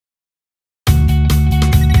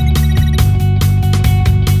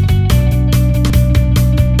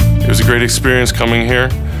great experience coming here.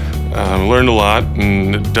 Learned a lot,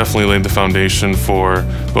 and it definitely laid the foundation for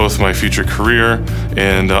both my future career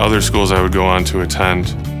and other schools I would go on to attend.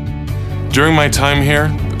 During my time here,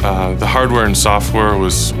 the hardware and software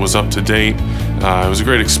was up to date. It was a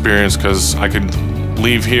great experience because I could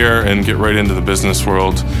leave here and get right into the business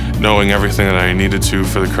world, knowing everything that I needed to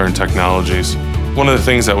for the current technologies. One of the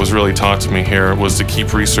things that was really taught to me here was to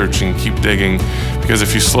keep researching, keep digging, because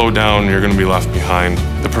if you slow down, you're going to be left behind.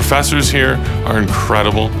 The professors here are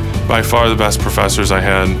incredible. By far the best professors I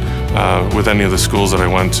had with any of the schools that I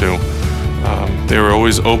went to. They were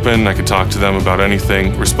always open. I could talk to them about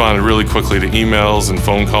anything, responded really quickly to emails and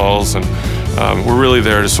phone calls, and were really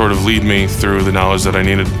there to sort of lead me through the knowledge that I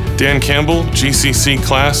needed. Dan Campbell, GCC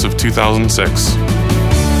class of 2006.